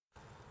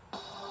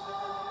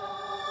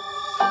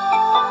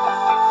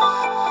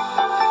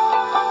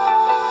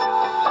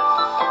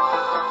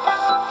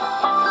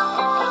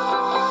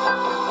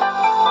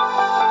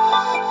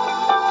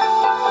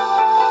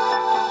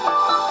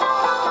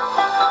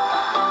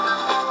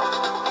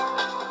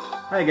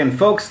Hi again,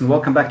 folks, and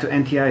welcome back to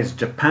NTI's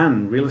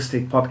Japan Real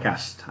Estate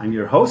Podcast. I'm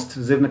your host,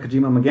 Ziv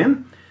Nakajima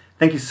again.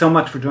 Thank you so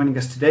much for joining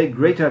us today.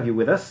 Great to have you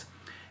with us.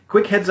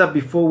 Quick heads up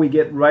before we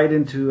get right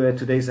into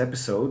today's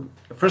episode.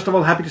 First of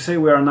all, happy to say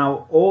we are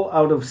now all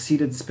out of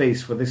seated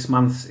space for this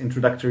month's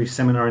introductory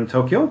seminar in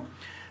Tokyo.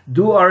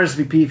 Do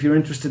RSVP if you're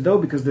interested though,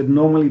 because there'd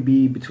normally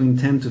be between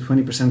 10 to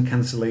 20%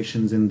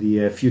 cancellations in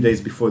the few days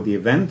before the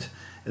event,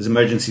 as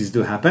emergencies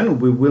do happen.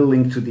 We will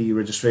link to the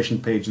registration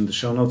page in the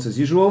show notes as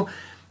usual.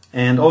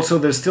 And also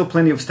there's still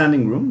plenty of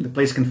standing room. The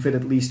place can fit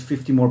at least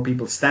 50 more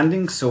people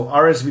standing, so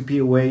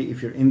RSVP away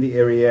if you're in the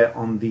area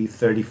on the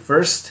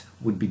 31st.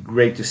 Would be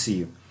great to see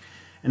you.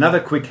 Another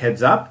quick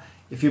heads up,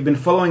 if you've been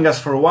following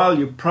us for a while,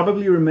 you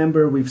probably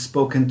remember we've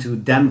spoken to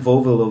Dan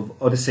Vovil of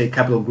Odyssey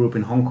Capital Group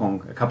in Hong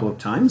Kong a couple of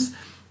times.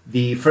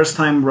 The first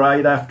time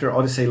right after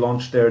Odyssey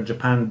launched their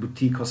Japan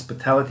Boutique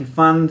Hospitality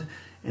Fund,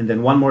 and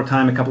then one more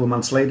time a couple of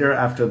months later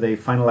after they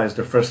finalized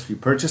their first few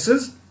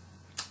purchases.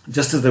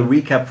 Just as a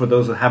recap for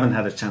those who haven't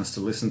had a chance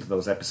to listen to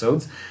those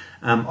episodes,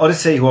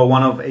 Odyssey, who are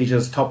one of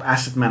Asia's top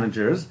asset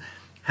managers,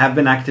 have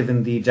been active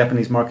in the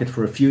Japanese market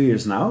for a few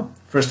years now.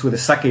 First with a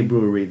sake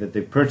brewery that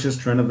they've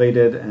purchased,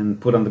 renovated,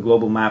 and put on the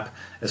global map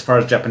as far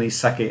as Japanese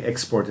sake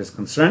export is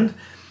concerned.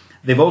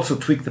 They've also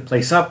tweaked the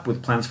place up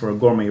with plans for a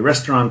gourmet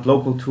restaurant,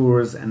 local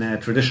tours, and a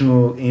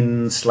traditional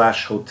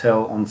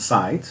inn/hotel on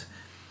site.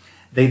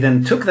 They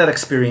then took that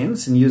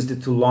experience and used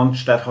it to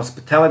launch that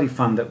hospitality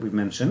fund that we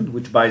mentioned,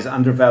 which buys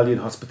undervalued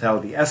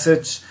hospitality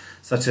assets,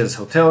 such as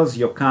hotels,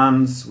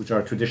 ryokans, which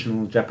are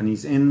traditional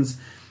Japanese inns,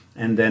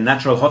 and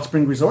natural hot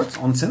spring resorts,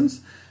 onsens.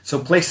 So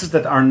places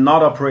that are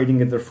not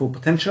operating at their full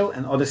potential,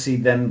 and Odyssey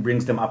then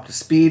brings them up to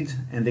speed,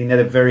 and they net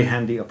a very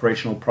handy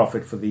operational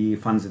profit for the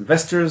fund's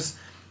investors.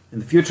 In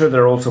the future,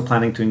 they're also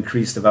planning to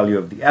increase the value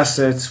of the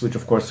assets, which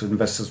of course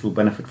investors will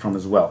benefit from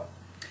as well.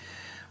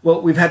 Well,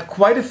 we've had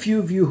quite a few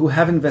of you who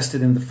have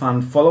invested in the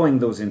fund following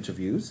those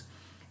interviews.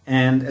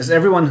 And as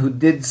everyone who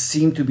did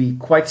seem to be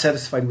quite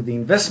satisfied with the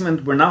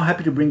investment, we're now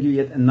happy to bring you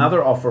yet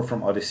another offer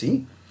from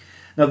Odyssey.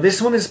 Now,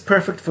 this one is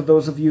perfect for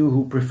those of you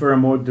who prefer a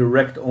more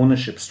direct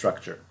ownership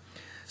structure.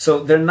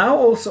 So they're now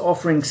also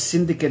offering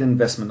syndicate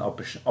investment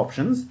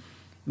options,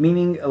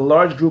 meaning a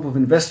large group of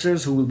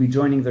investors who will be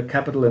joining their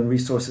capital and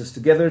resources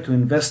together to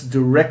invest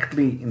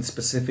directly in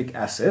specific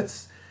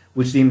assets,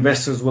 which the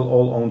investors will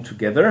all own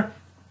together.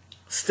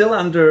 Still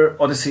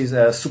under Odyssey's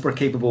super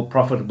capable,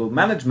 profitable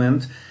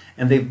management,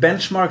 and they've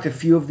benchmarked a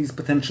few of these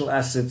potential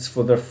assets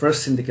for their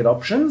first syndicate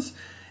options,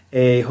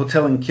 a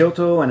hotel in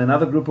Kyoto and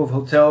another group of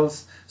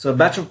hotels, so a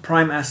batch of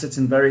prime assets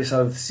in various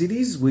other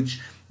cities,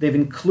 which they've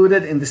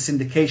included in the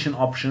syndication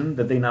option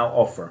that they now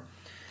offer.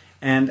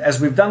 And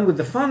as we've done with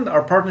the fund,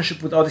 our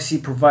partnership with Odyssey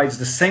provides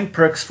the same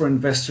perks for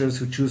investors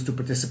who choose to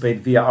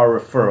participate via our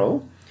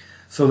referral.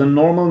 So the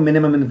normal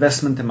minimum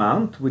investment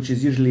amount, which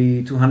is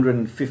usually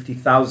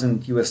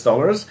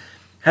 $250,000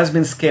 has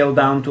been scaled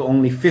down to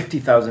only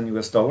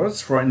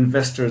 $50,000 for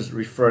investors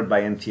referred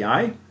by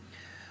NTI.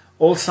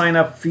 All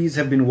sign-up fees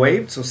have been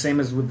waived, so same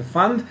as with the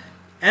fund,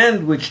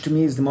 and which to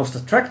me is the most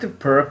attractive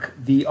perk,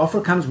 the offer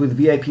comes with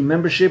VIP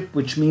membership,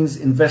 which means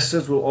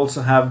investors will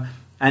also have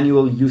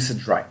annual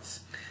usage rights.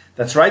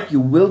 That's right, you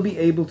will be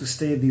able to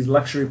stay at these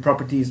luxury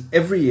properties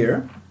every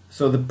year,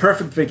 so the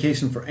perfect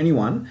vacation for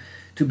anyone,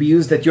 to be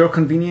used at your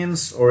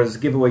convenience or as a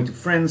giveaway to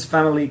friends,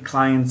 family,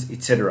 clients,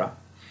 etc.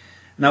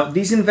 Now,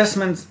 these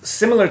investments,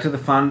 similar to the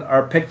fund,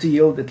 are pegged to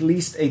yield at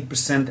least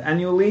 8%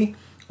 annually,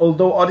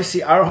 although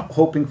Odyssey are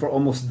hoping for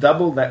almost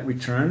double that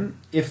return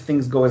if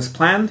things go as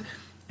planned,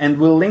 and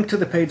we'll link to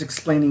the page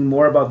explaining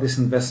more about this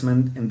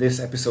investment in this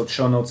episode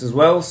show notes as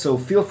well, so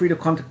feel free to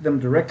contact them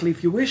directly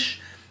if you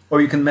wish,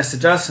 or you can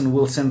message us and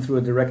we'll send through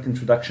a direct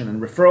introduction and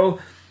referral.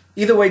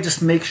 Either way,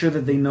 just make sure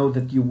that they know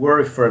that you were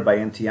referred by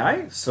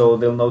NTI, so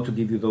they'll know to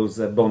give you those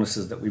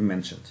bonuses that we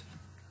mentioned.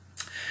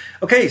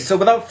 Okay, so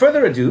without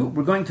further ado,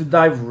 we're going to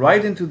dive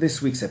right into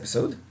this week's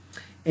episode,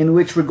 in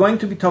which we're going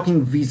to be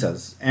talking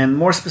visas, and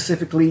more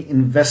specifically,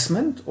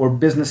 investment or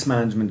business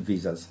management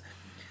visas.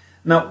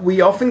 Now, we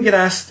often get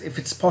asked if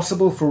it's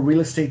possible for real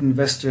estate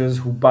investors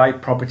who buy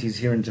properties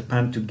here in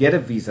Japan to get a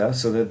visa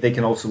so that they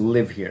can also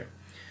live here,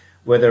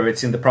 whether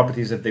it's in the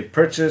properties that they've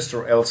purchased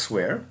or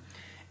elsewhere.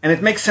 And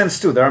it makes sense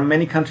too. There are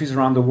many countries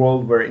around the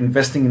world where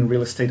investing in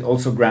real estate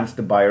also grants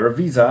the buyer a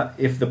visa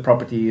if the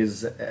property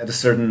is at a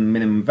certain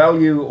minimum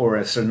value or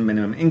a certain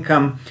minimum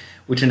income,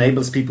 which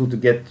enables people to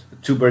get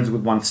two birds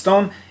with one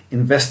stone,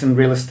 invest in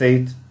real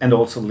estate, and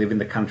also live in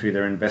the country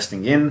they're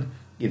investing in,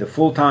 either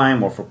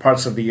full-time or for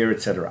parts of the year,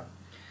 etc.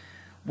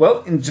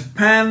 Well, in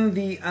Japan,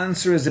 the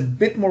answer is a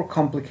bit more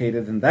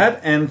complicated than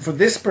that. And for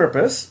this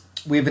purpose,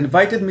 we've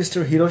invited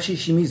Mr. Hiroshi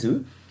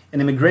Shimizu,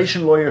 an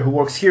immigration lawyer who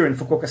works here in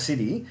Fukuoka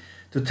City,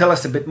 to tell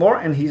us a bit more,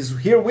 and he's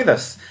here with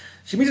us.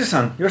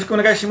 Shimizu-san, yoroshiku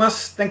onegai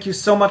shimasu. Thank you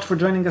so much for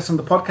joining us on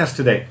the podcast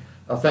today.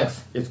 Oh,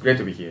 thanks. It's great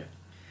to be here.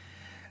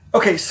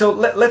 Okay, so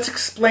let's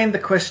explain the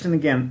question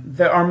again.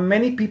 There are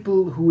many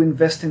people who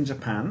invest in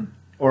Japan,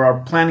 or are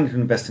planning to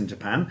invest in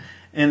Japan,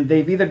 and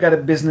they've either got a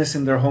business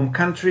in their home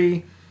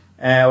country,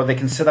 or they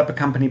can set up a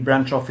company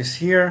branch office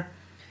here.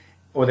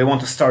 or they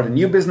want to start a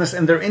new business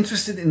and they're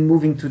interested in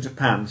moving to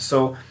Japan.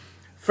 So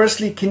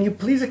firstly, can you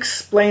please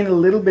explain a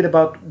little bit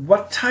about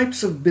what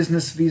types of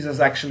business visas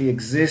actually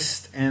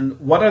exist and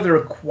what are the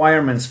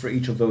requirements for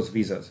each of those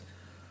visas?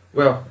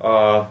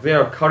 Well,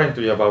 there are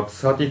currently about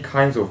 30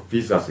 kinds of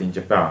visas in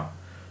Japan.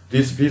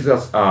 These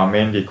visas are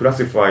mainly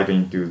classified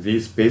into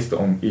these based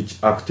on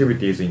each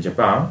activities in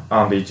Japan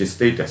and each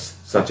status,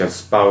 such as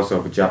spouse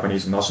of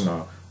Japanese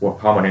national or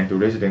permanent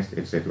residence,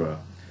 etc.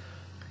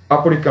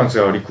 Applicants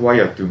are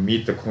required to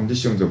meet the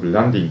conditions of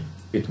landing.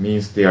 It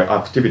means their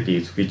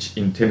activities which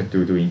intend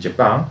to do in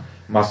Japan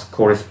must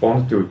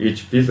correspond to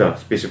each visa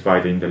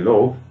specified in the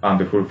law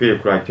and fulfill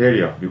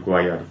criteria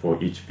required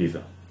for each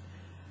visa.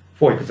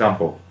 For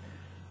example,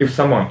 if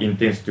someone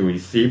intends to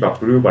receive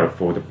approval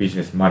for the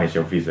business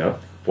manager visa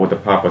for the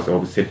purpose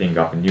of setting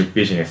up a new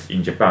business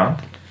in Japan,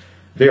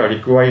 they are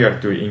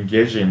required to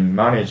engage in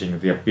managing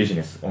their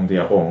business on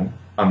their own,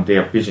 and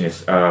their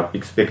business are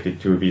expected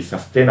to be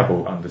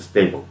sustainable and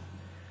stable.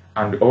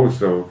 And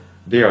also,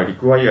 they are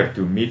required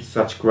to meet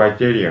such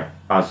criteria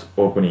as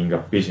opening a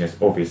business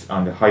office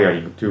and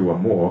hiring 2 or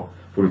more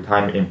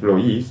full-time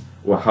employees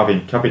or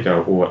having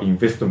capital or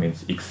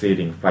investments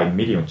exceeding 5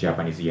 million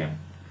Japanese yen.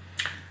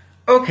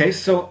 Okay,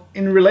 so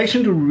in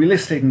relation to real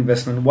estate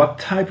investment, what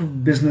type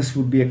of business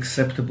would be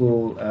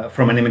acceptable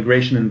from an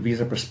immigration and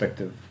visa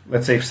perspective?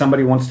 Let's say if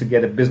somebody wants to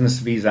get a business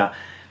visa,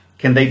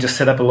 can they just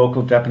set up a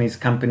local Japanese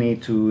company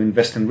to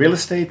invest in real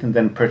estate and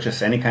then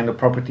purchase any kind of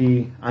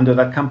property under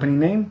that company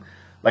name?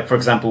 Like, for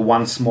example,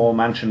 one small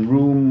mansion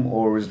room,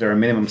 or is there a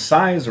minimum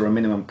size or a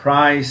minimum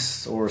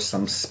price or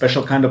some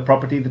special kind of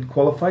property that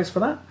qualifies for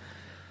that?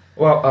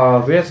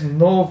 Well, there's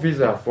no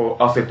visa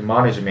for asset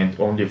management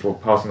only for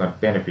personal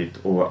benefit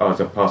or as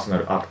a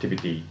personal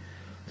activity.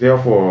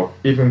 Therefore,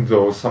 even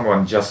though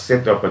someone just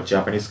set up a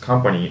Japanese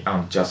company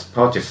and just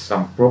purchased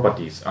some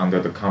properties under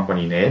the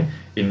company name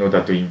in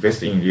order to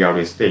invest in real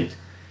estate,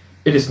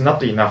 it is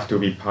not enough to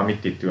be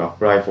permitted to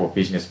apply for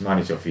business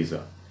manager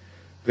visa.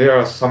 There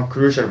are some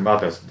crucial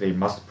matters they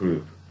must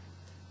prove.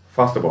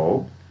 First of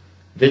all,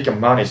 they can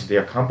manage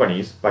their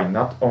companies by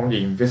not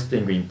only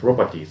investing in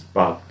properties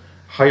but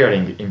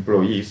hiring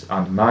employees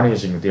and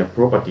managing their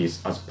properties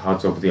as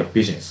parts of their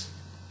business.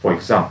 For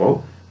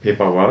example,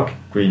 paperwork,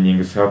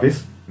 cleaning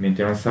service,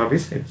 maintenance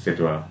service,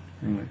 etc.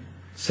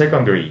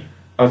 Secondly,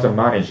 as a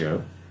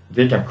manager,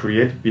 they can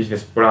create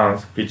business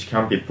plans which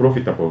can be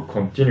profitable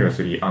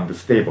continuously and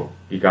stable,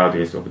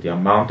 regardless of the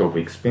amount of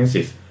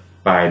expenses,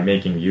 by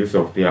making use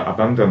of their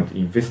abundant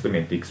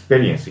investment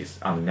experiences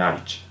and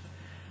knowledge,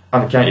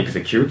 and can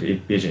execute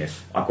its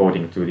business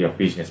according to their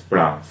business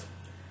plans.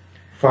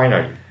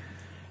 Finally,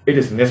 it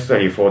is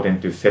necessary for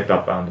them to set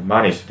up and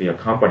manage their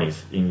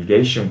companies in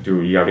relation to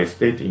real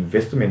estate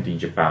investment in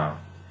Japan.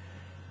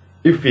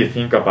 If we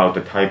think about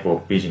the type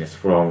of business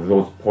from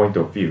those point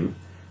of view,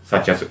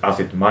 such as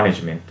asset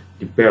management,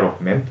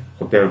 development,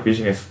 hotel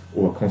business,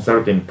 or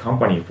consulting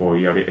company for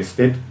real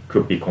estate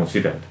could be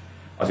considered,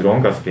 as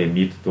long as they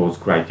meet those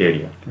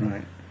criteria.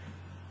 Right.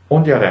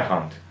 On the other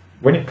hand,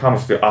 when it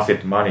comes to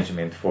asset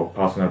management for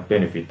personal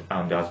benefit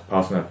and as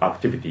personal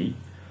activity,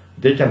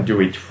 they can do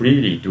it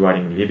freely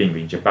during living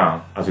in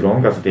Japan as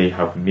long as they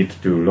have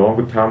met to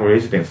long-term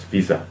residence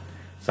visa,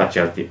 such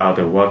as the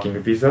other working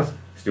visas,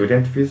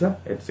 student visa,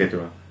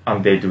 etc.,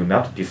 and they do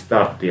not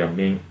disturb their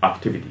main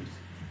activities.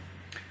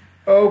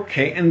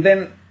 Okay, and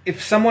then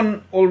if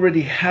someone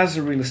already has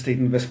a real estate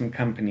investment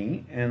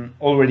company and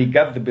already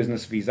got the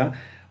business visa,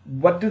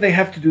 what do they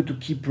have to do to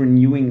keep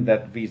renewing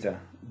that visa?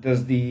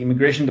 Does the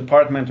immigration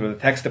department or the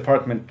tax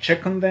department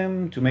check on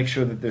them to make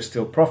sure that they're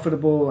still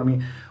profitable? I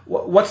mean,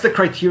 what's the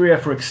criteria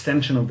for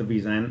extension of the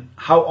visa, and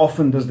how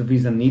often does the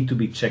visa need to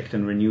be checked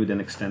and renewed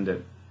and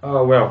extended?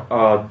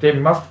 They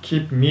must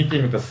keep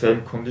meeting the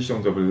same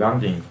conditions of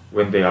landing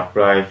when they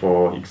apply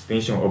for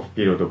extension of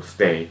period of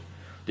stay.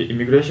 The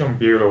Immigration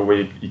Bureau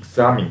will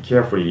examine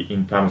carefully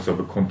in terms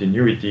of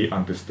continuity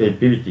and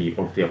stability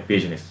of their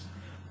business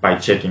by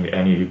checking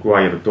any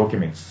required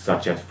documents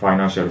such as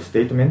financial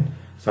statement,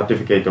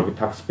 certificate of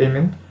tax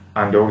payment,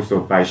 and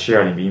also by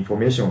sharing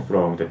information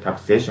from the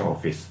taxation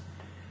office.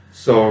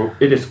 So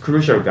it is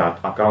crucial that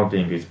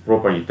accounting is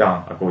properly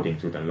done according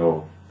to the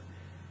law.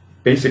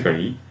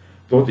 Basically,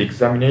 those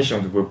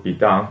examinations would be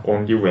done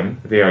only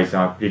when there is an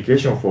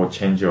application for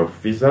change of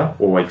visa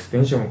or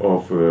extension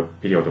of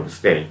period of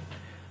stay.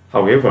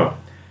 However,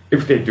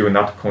 if they do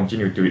not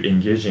continue to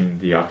engage in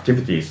the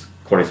activities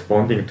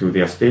corresponding to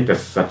their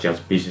status such as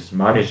business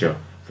manager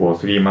for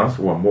 3 months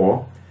or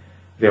more,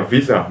 their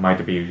visa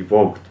might be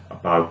revoked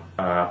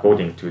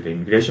according to the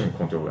Immigration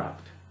Control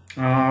Act.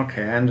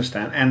 Okay, I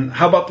understand. And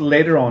how about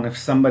later on, if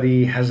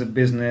somebody has a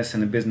business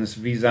and a business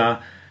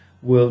visa,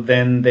 will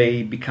then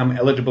they become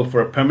eligible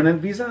for a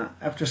permanent visa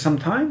after some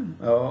time?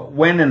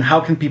 When and how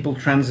can people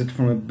transit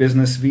from a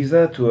business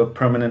visa to a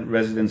permanent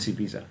residency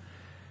visa?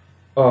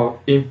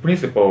 In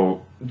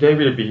principle, they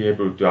will be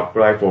able to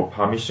apply for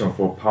permission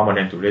for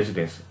permanent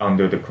residence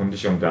under the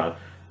condition that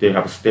they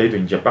have stayed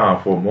in Japan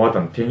for more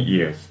than 10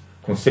 years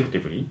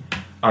consecutively,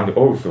 and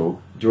also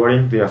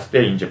during their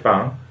stay in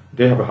Japan,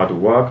 they have had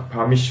work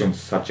permissions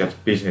such as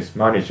business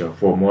manager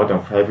for more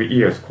than 5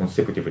 years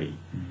consecutively.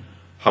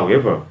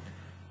 However,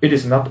 it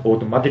is not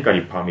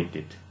automatically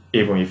permitted,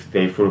 even if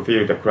they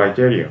fulfill the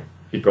criteria,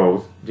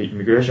 because the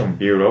Immigration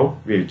Bureau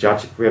will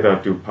judge whether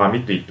to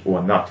permit it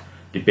or not,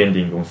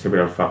 depending on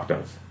several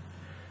factors.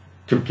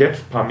 To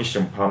get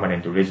permission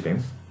permanent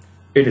residence,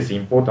 it is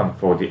important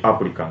for the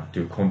applicant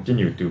to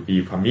continue to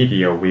be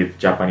familiar with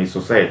Japanese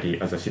society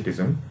as a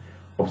citizen,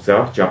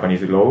 observe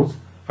Japanese laws,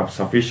 have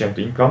sufficient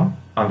income,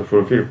 and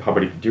fulfill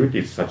public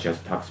duties such as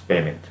tax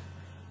payment.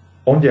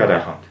 On the other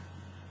hand,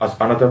 as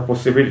another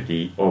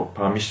possibility of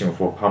permission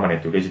for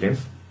permanent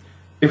residence,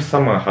 if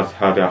someone has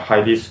had a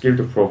highly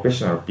skilled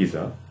professional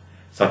visa,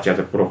 such as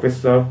a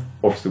professor,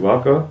 office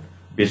worker,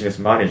 business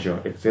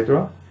manager,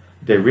 etc.,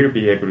 they will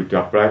be able to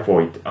apply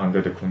for it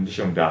under the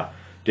condition that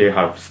they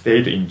have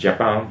stayed in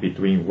Japan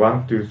between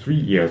 1 to 3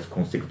 years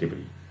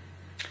consecutively.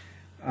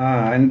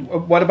 And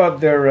what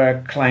about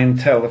their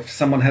clientele? If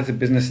someone has a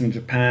business in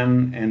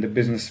Japan and a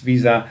business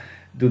visa,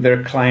 do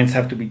their clients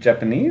have to be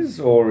Japanese,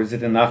 or is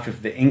it enough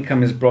if the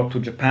income is brought to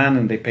Japan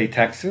and they pay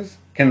taxes?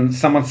 Can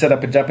someone set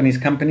up a Japanese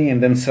company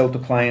and then sell to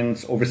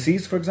clients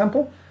overseas, for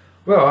example?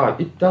 Well,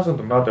 it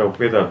doesn't matter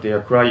whether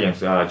their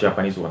clients are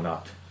Japanese or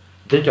not.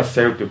 They can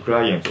sell to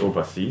clients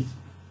overseas,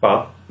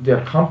 but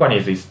their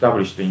companies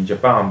established in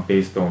Japan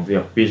based on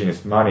their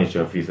business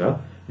manager visa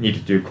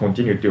need to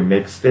continue to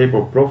make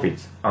stable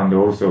profits, and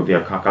also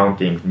their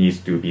accounting needs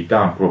to be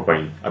done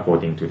properly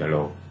according to the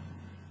law.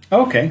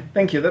 Okay,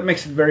 thank you. That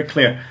makes it very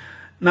clear.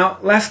 Now,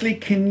 lastly,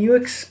 can you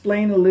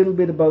explain a little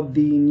bit about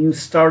the new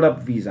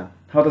startup visa?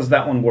 How does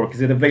that one work?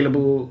 Is it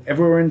available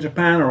everywhere in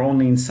Japan or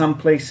only in some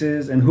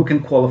places? And who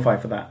can qualify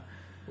for that?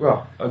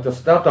 Well, the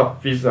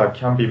startup visa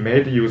can be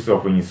made use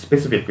of in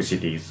specific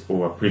cities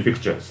or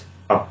prefectures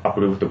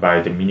approved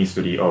by the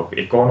Ministry of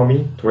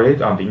Economy,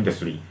 Trade and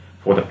Industry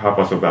for the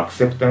purpose of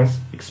acceptance,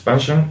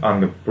 expansion,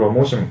 and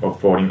promotion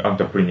of foreign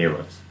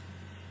entrepreneurs.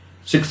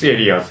 6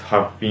 areas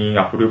have been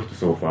approved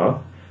so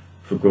far: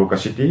 Fukuoka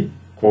City,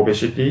 Kobe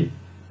City,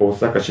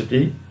 Osaka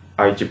City,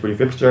 Aichi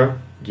Prefecture,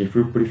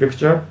 Gifu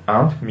Prefecture,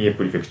 and Mie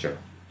Prefecture.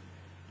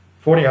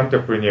 Foreign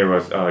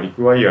entrepreneurs are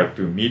required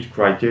to meet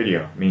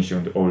criteria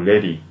mentioned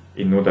already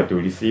in order to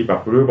receive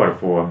approval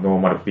for a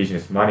normal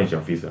business manager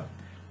visa.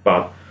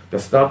 But the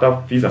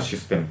startup visa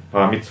system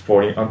permits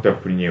foreign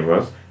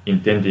entrepreneurs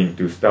intending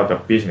to start a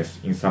business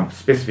in some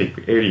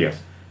specific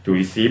areas to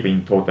receive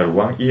in total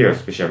 1 year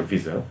special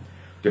visa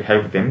to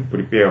help them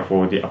prepare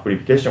for the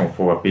application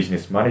for a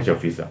business manager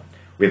visa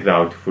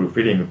without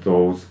fulfilling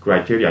those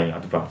criteria in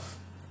advance.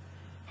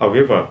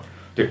 However,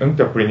 the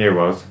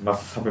entrepreneurs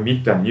must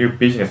submit a new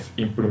business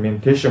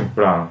implementation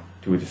plan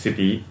to the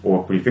city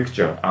or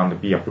prefecture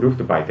and be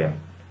approved by them.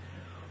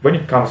 When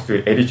it comes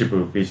to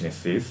eligible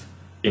businesses,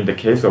 in the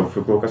case of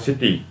Fukuoka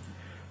City,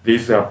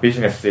 these are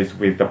businesses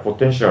with the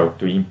potential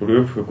to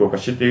improve Fukuoka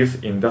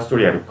City's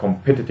industrial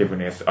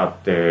competitiveness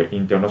at the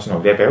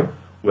international level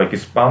or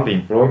expand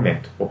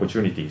employment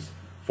opportunities.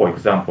 For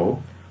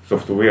example,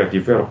 software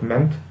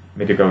development,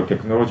 medical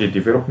technology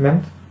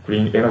development,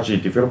 clean energy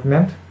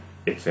development,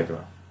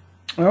 etc.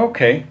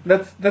 Okay,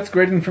 that's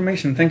great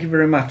information. Thank you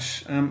very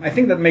much. I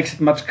think that makes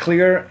it much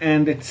clearer,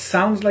 and it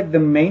sounds like the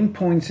main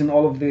points in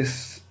all of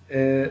this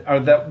are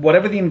that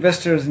whatever the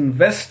investors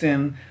invest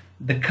in,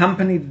 the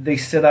company that they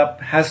set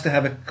up has to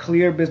have a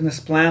clear business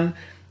plan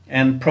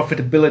and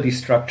profitability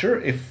structure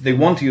if they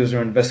want to use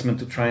their investment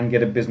to try and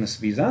get a business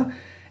visa.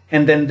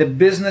 And then the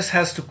business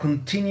has to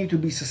continue to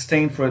be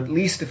sustained for at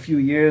least a few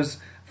years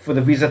for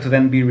the visa to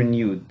then be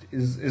renewed.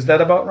 Is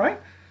that about right?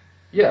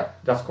 Yeah,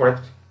 that's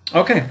correct.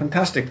 Okay,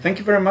 fantastic. Thank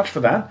you very much for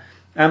that.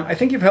 I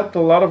think you've helped a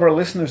lot of our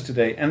listeners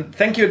today. And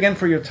thank you again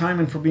for your time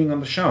and for being on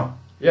the show.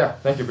 Yeah,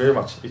 thank you very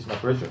much. It's my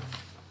pleasure.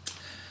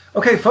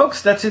 Okay,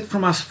 folks, that's it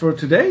from us for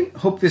today.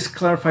 Hope this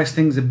clarifies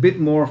things a bit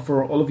more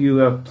for all of you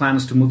who have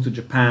plans to move to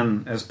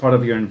Japan as part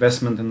of your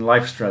investment and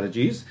life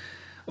strategies.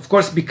 Of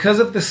course, because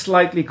of the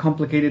slightly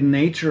complicated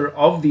nature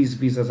of these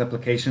visas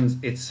applications,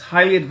 it's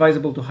highly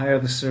advisable to hire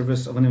the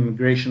service of an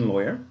immigration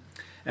lawyer.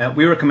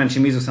 We recommend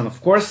Shimizu-san, of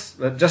course,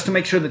 just to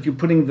make sure that you're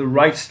putting the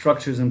right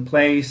structures in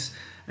place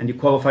and you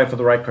qualify for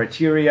the right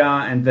criteria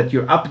and that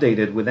you're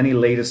updated with any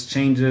latest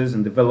changes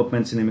and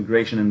developments in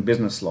immigration and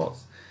business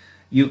laws.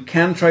 You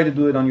can try to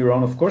do it on your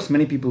own, of course,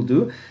 many people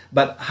do,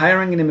 but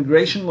hiring an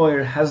immigration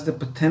lawyer has the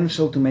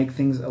potential to make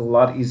things a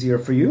lot easier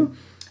for you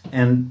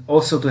and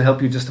also to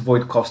help you just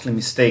avoid costly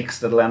mistakes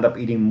that'll end up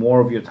eating more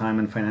of your time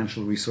and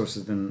financial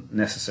resources than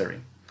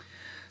necessary.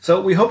 So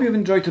we hope you've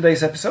enjoyed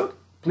today's episode.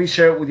 Please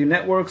share it with your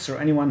networks or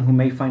anyone who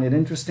may find it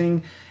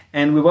interesting.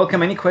 And we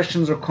welcome any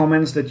questions or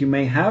comments that you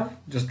may have.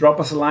 Just drop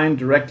us a line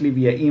directly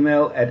via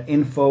email at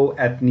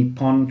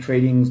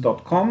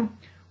info@nippontradings.com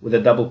with a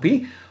double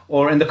P,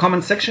 or in the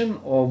comment section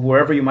or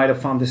wherever you might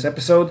have found this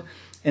episode.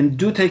 And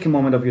do take a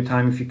moment of your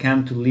time, if you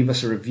can, to leave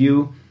us a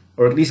review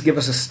or at least give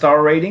us a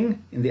star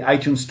rating in the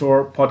iTunes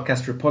Store,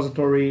 Podcast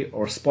Repository,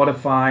 or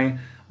Spotify,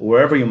 or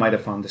wherever you might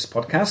have found this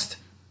podcast.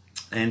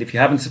 And if you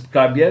haven't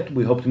subscribed yet,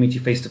 we hope to meet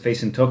you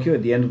face-to-face in Tokyo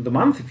at the end of the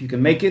month. If you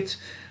can make it,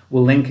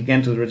 We'll link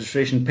again to the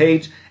registration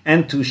page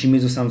and to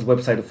Shimizu-san's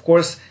website, of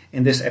course,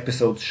 in this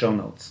episode's show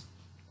notes.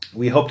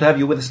 We hope to have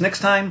you with us next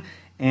time,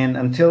 and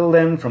until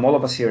then, from all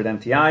of us here at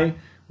NTI,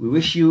 we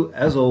wish you,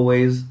 as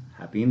always,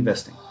 happy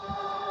investing.